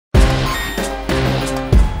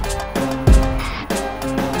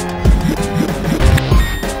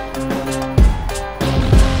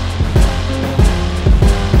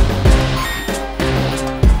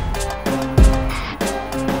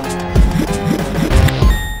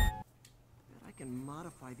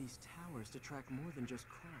verify these towers to track more than just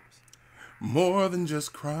crimes. More than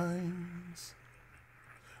just crimes.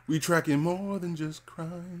 We tracking more than just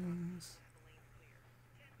crimes.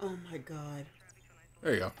 Oh my god.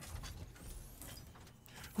 There you go.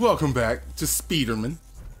 Welcome back to Speederman.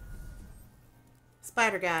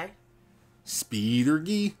 Spider guy.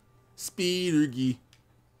 Speedergy. Speedergy.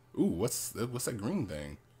 Ooh, what's that green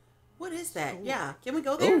thing? What is that? Yeah, can we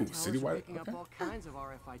go there? Oh, Towers are citywide. picking Okay. up all kinds of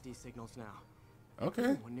RFID signals now.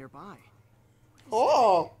 Okay. One nearby.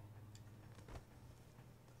 Oh.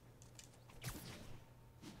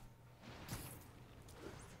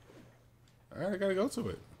 All right, I gotta go to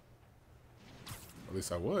it. At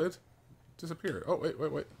least I would. Disappeared. Oh, wait.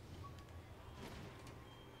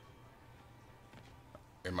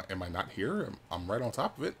 Am I not here? I'm right on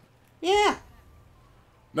top of it. Yeah.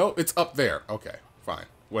 No, it's up there. Okay, fine.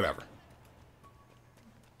 Whatever.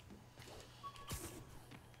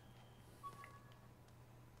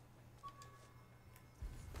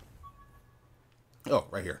 Oh,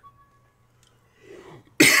 right here.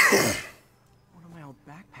 One of my old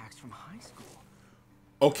backpacks from high school.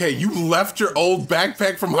 Okay, you left your old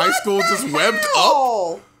backpack from high school just webbed up?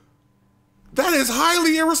 Oh. That is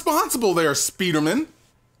highly irresponsible there, Speederman.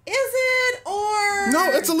 Is it or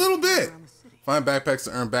No, it's a little bit. Around the city. Find backpacks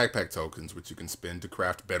to earn backpack tokens, which you can spend to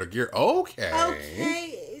craft better gear. Okay.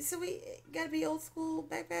 Okay, so we gotta be old school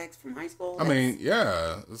backpacks from high school. I mean,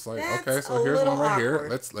 yeah. It's like, That's okay, so a here's little one right here.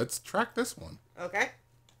 awkward. Let's track this one. Okay.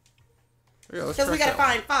 Yeah, let's Because we track gotta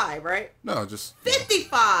that one. find 5, right? No, just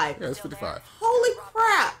 55. yeah, it's 55. Holy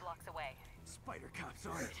crap! Blocks away. Spider cops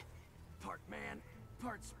on it. Part man,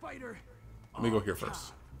 part spider. Let me go here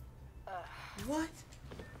first. What?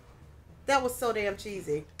 That was so damn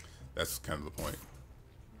cheesy. That's kind of the point.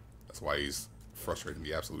 That's why he's frustrating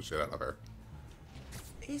the absolute shit out of her.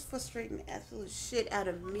 He's frustrating the absolute shit out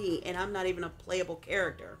of me, and I'm not even a playable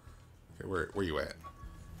character. Okay, where you at?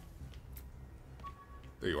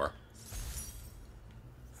 There you are.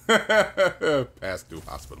 Past due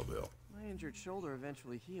hospital bill. My injured shoulder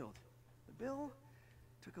eventually healed. The bill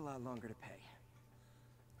took a lot longer to pay.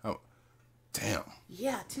 Oh, damn.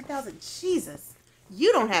 Yeah, 2000. Jesus.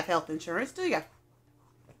 You don't have health insurance, do you?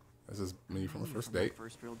 This is me from a first date.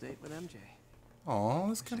 First real date with MJ. Aw,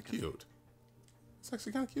 that's kind of cute. It's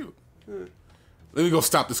actually kind of cute. Let me go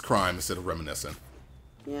stop this crime instead of reminiscing.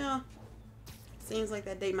 Yeah. Seems like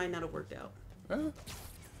that date might not have worked out. I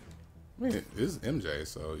mean, it is MJ,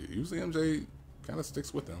 so usually MJ kind of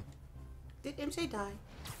sticks with them. Did MJ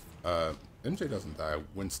die? MJ doesn't die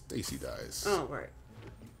when Stacy dies. Oh, right.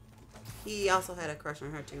 He also had a crush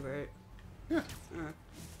on her too, right? Yeah.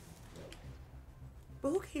 But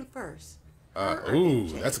who came first? Her or Ooh,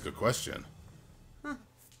 MJ? that's a good question. Huh.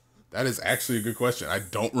 That is actually a good question. I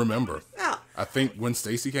don't remember. Oh, I think when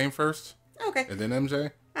Stacy came first, okay. and then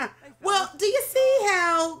MJ. Huh. Well, do you see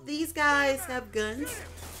how these guys have guns?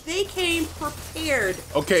 They came prepared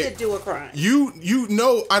Okay. to do a crime. You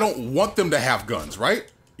know I don't want them to have guns, right?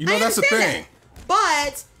 You know I that's the understand thing. that.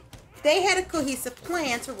 But they had a cohesive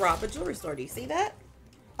plan to rob a jewelry store. Do you see that?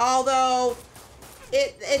 Although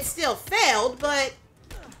it still failed, but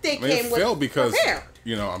they I mean, came it with failed because prepared.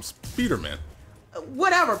 you know I'm Speederman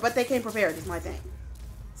Whatever, but they came prepared is my thing.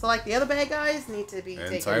 So like the other bad guys need to be and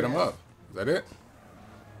taken tied them down. up. Is that it?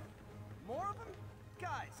 More of them?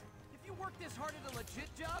 Guys, if you worked this hard at a legit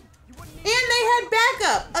job, you wouldn't need... And they had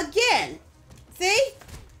backup again. See?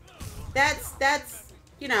 That's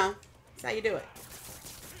you know, that's how you do it.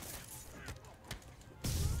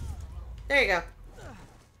 There you go.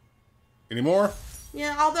 Any more?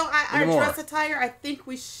 Yeah, although our Any more? dress attire, I think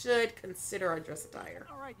we should consider our dress attire.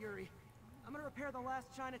 All right, Yuri. I'm gonna repair the last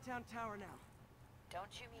Chinatown tower now. Don't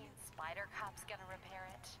you mean Spider Cop's gonna repair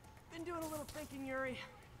it? Been doing a little thinking, Yuri.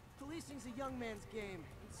 Policing's a young man's game.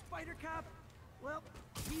 And Spider Cop, well,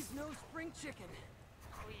 he's no spring chicken.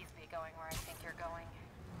 Please be going where I think you're going.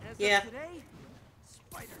 As Yeah. of today,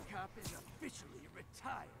 Spider Cop is officially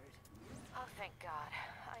retired. Oh, thank God.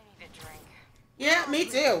 I need a drink. Yeah, me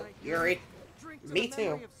too, Yuri. Drink to Me the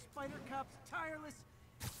memory too. of Spider Cop's tireless...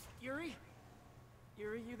 Yuri?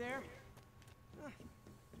 Yuri, you there?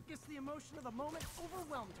 Guess the emotion of the moment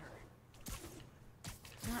overwhelmed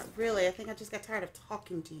her. Not really. I think I just got tired of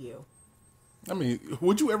talking to you. I mean,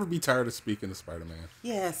 would you ever be tired of speaking to Spider-Man?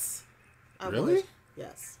 Yes. I Really? would.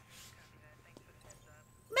 Yes.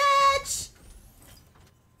 Match!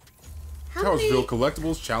 How many... Towersville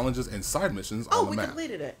collectibles, challenges, and side missions Oh, on the we map.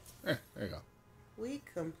 completed it. There you go. We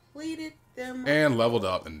completed them. And leveled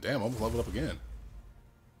up, and damn, almost leveled up again.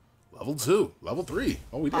 Level 2, level 3.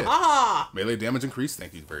 Oh, we did. Ah! Melee damage increased.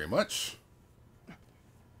 Thank you very much.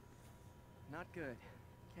 Not good.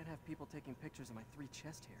 Can't have people taking pictures of my 3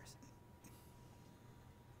 chest hairs.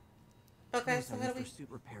 Okay, Tools so I how do need we... for suit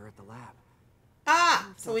repair at the lab.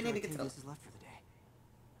 Ah! If So we Dr. need to get to Octavius the... is left for the day.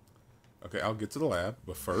 Okay, I'll get to the lab,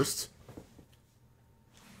 but first,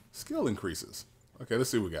 skill increases. Okay, let's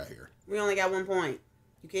see what we got here. We only got 1 point.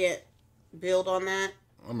 You can't build on that?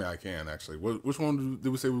 I mean, I can, actually. Which one did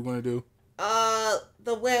we say we were going to do?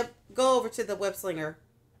 The web... Go over to the web slinger.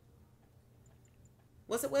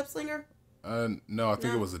 Was it web slinger? No, I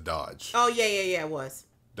think No. it was a dodge. Oh, yeah, it was.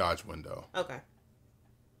 Dodge window. Okay.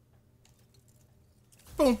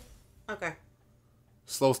 Boom. Okay.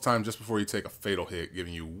 Slows time just before you take a fatal hit,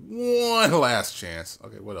 giving you one last chance.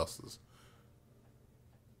 Okay, what else is?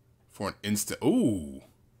 For an instant... Ooh.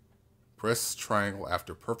 Press triangle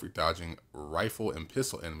after perfect dodging rifle and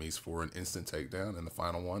pistol enemies for an instant takedown. And the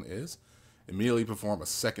final one is immediately perform a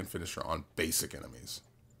second finisher on basic enemies.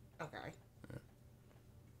 Okay. Yeah.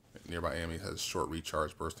 Nearby enemy has short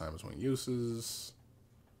recharge burst time between uses.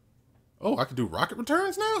 Oh, I can do rocket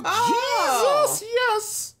returns now? Oh! Jesus,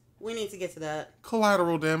 yes! We need to get to that.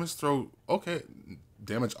 Collateral damage, throw... Okay,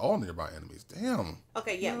 damage all nearby enemies. Damn.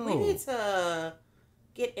 Okay, yeah, Yo. we need to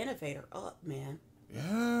get Innovator up, man.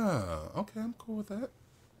 Yeah, okay, I'm cool with that.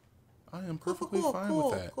 I am perfectly fine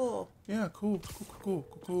cool, with that. Cool. Yeah, cool. Doctor,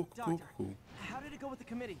 Cool. how did it go with the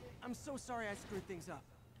committee? I'm so sorry I screwed things up.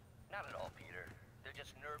 Not at all, Peter. They're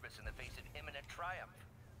just nervous in the face of imminent triumph.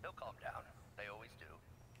 They'll calm down. They always do.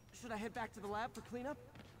 Should I head back to the lab for cleanup?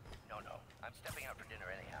 No. I'm stepping out for dinner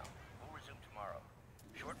anyhow. We'll resume tomorrow.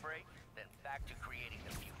 Short break, then back to creating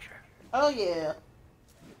the future. Oh, yeah.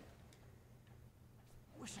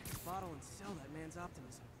 Wish I could bottle and sell that man's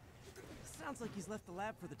optimism. Sounds like he's left the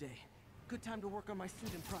lab for the day. Good time to work on my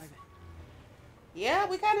suit in private. Yeah,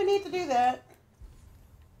 we kind of need to do that.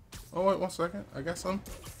 Oh, wait, 1 second. I got some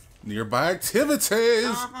nearby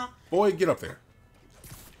activities. Boy, get up there.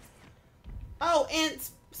 Oh, and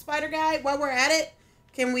Spider Guy, while we're at it,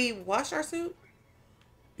 can we wash our suit?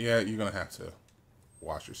 Yeah, you're going to have to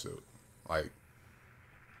wash your suit. Like,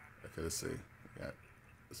 okay, let's see.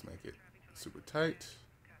 Let's make it super tight.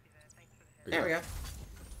 There we go.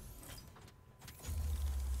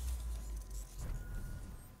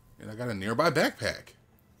 And I got a nearby backpack.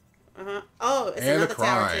 Oh, it's And another a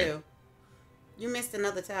tower, crime. too. You missed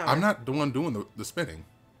another tower. I'm not the one doing the spinning.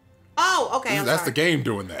 Oh, okay, I'm That's sorry. the game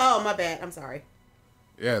doing that. Oh, my bad. I'm sorry.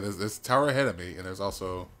 Yeah, there's a tower ahead of me, and there's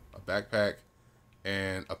also a backpack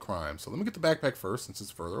and a crime. So let me get the backpack first, since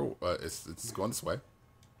it's further. It's going this way.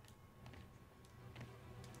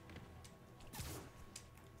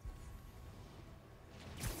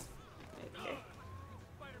 Okay.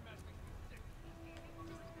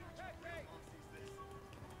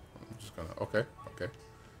 I'm just gonna. Okay. You're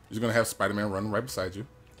just gonna have Spider-Man running right beside you.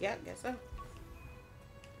 Yeah, I guess so.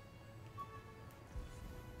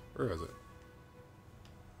 Where is it?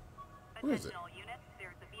 Where is it? Attention all units,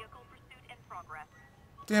 there's a vehicle pursuit in progress.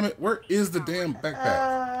 Damn it! Where is the damn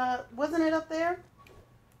backpack? Wasn't it up there?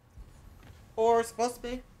 Or supposed to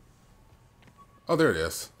be? Oh, there it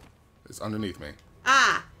is. It's underneath me.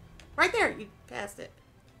 Ah, right there. You passed it.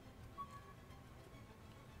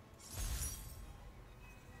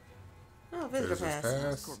 Oh, visitor Visitor's pass.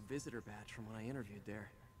 pass. Corp visitor badge from when I interviewed there.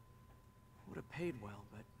 Would have paid well,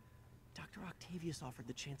 but Dr. Octavius offered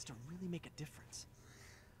the chance to really make a difference.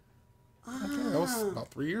 Okay, that was about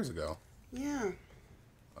 3 years ago. Yeah.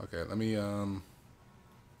 Okay, let me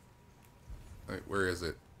wait, where is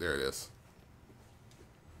it? There it is.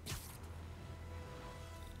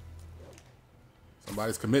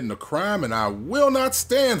 Somebody's committing a crime, and I will not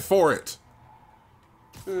stand for it.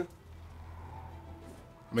 I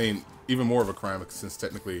mean, even more of a crime, since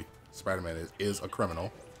technically Spider-Man is a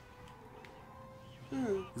criminal.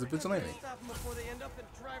 He's a vigilante. Stop them before they end up in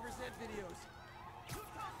driver's ed videos.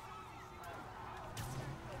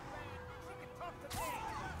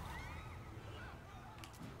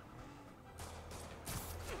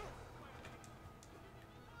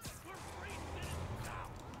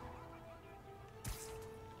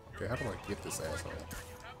 Okay, how do I get this asshole?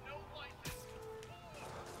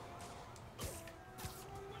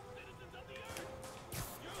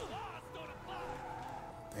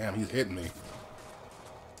 Damn, he's hitting me.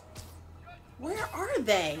 Where are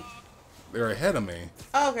they? They're ahead of me.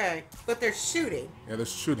 Okay, but they're shooting. Yeah, they're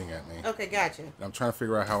shooting at me. Okay, gotcha. And I'm trying to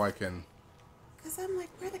figure out how I can... Because I'm like,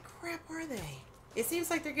 where the crap are they? It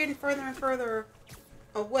seems like they're getting further and further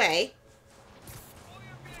away.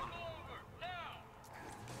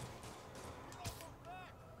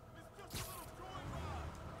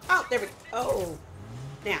 Oh, there we go. Oh.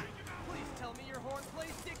 Now. Please tell me your horn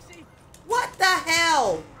plays, Dixie. What the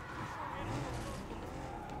hell?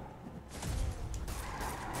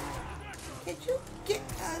 Could you get?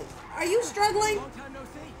 Are you struggling? Long time no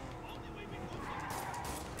see.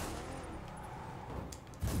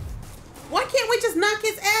 Why can't we just knock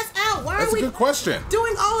his ass out? Why That's are a we good question.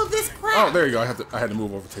 doing all of this crap? Oh, there you go. I had to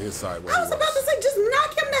move over to his side where I he was about to say, just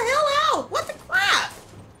knock him the hell out. What the crap?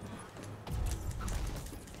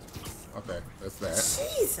 Okay, that's that.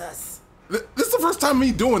 Jesus. This is the first time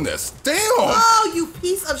me doing this. Damn! Oh, you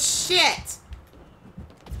piece of shit.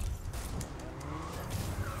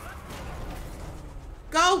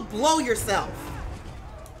 Go blow yourself.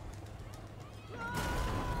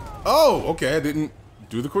 Oh, okay. I didn't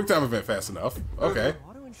do the quick time event fast enough. Okay.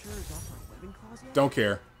 Auto insurers offer a webbing clause yet? Don't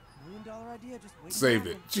care. $1 million idea, just wait. Saved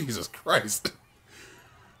it. Jesus Christ.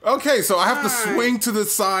 Okay, so I have to swing to the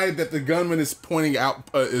side that the gunman is pointing out,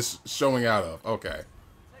 is showing out of. Okay.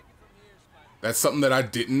 That's something that I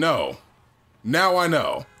didn't know. Now I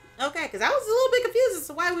know. Okay, because I was a little bit confused as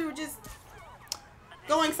to why we were just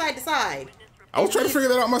going side to side. I was trying to figure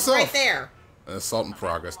that out myself. Right there. An assault in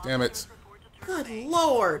progress. Damn it. Good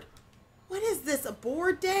Lord. What is this, a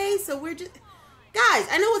board day? So we're just... Guys,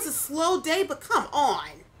 I know it's a slow day, but come on.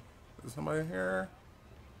 Is somebody here?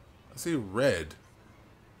 I see red.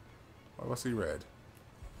 Why do I see red?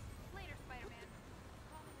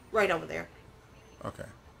 Right over there. Okay.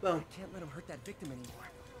 Boom. Can't let him hurt that victim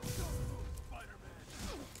anymore.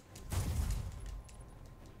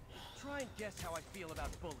 Try and guess how I feel about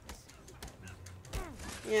bullets.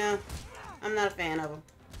 Yeah, I'm not a fan of them.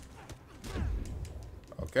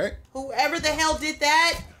 Okay. Whoever the hell did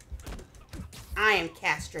that, I am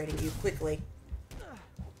castrating you quickly.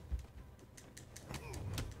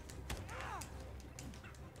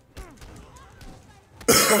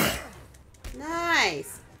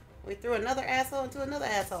 Nice. We threw another asshole into another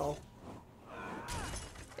asshole.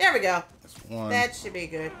 There we go. That's one. That should be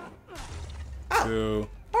good. Oh, Two.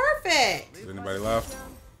 perfect. Is anybody left?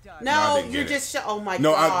 I No, didn't you're get it. just... Oh, my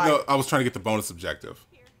No, God. I was trying to get the bonus objective.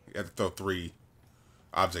 You had to throw 3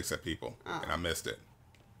 objects at people, Oh. and I missed it.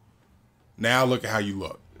 Now look at how you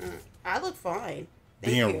look. I look fine.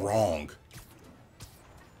 Thank Being you. wrong.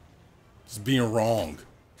 Just being wrong.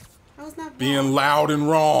 I was not Being wrong. loud and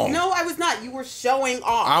wrong. No, I was not. You were showing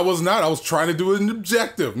off. I was not. I was trying to do an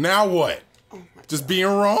objective. Now what? Oh my Just being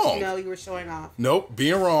wrong. No, you were showing off. Nope,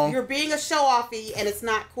 being wrong. You're being a show-offy, and it's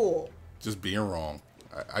not cool. Just being wrong.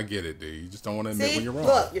 I get it, dude. You just don't want to admit See? when you're wrong.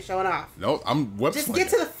 Look, you're showing off. No, I'm web Just slinging.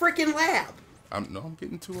 get to the freaking lab. I'm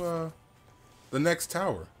getting to the next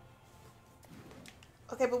tower.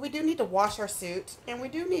 Okay, but we do need to wash our suit, and we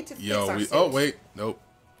do need to fix our suit. Oh wait, nope.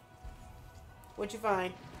 What'd you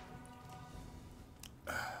find?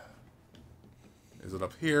 Is it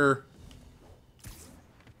up here?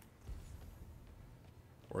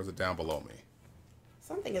 Or is it down below me?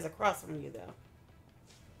 Something is across from you, though.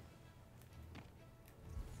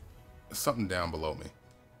 There's something down below me.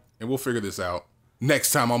 And we'll figure this out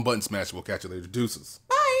next time on Button Smash. We'll catch you later. Deuces.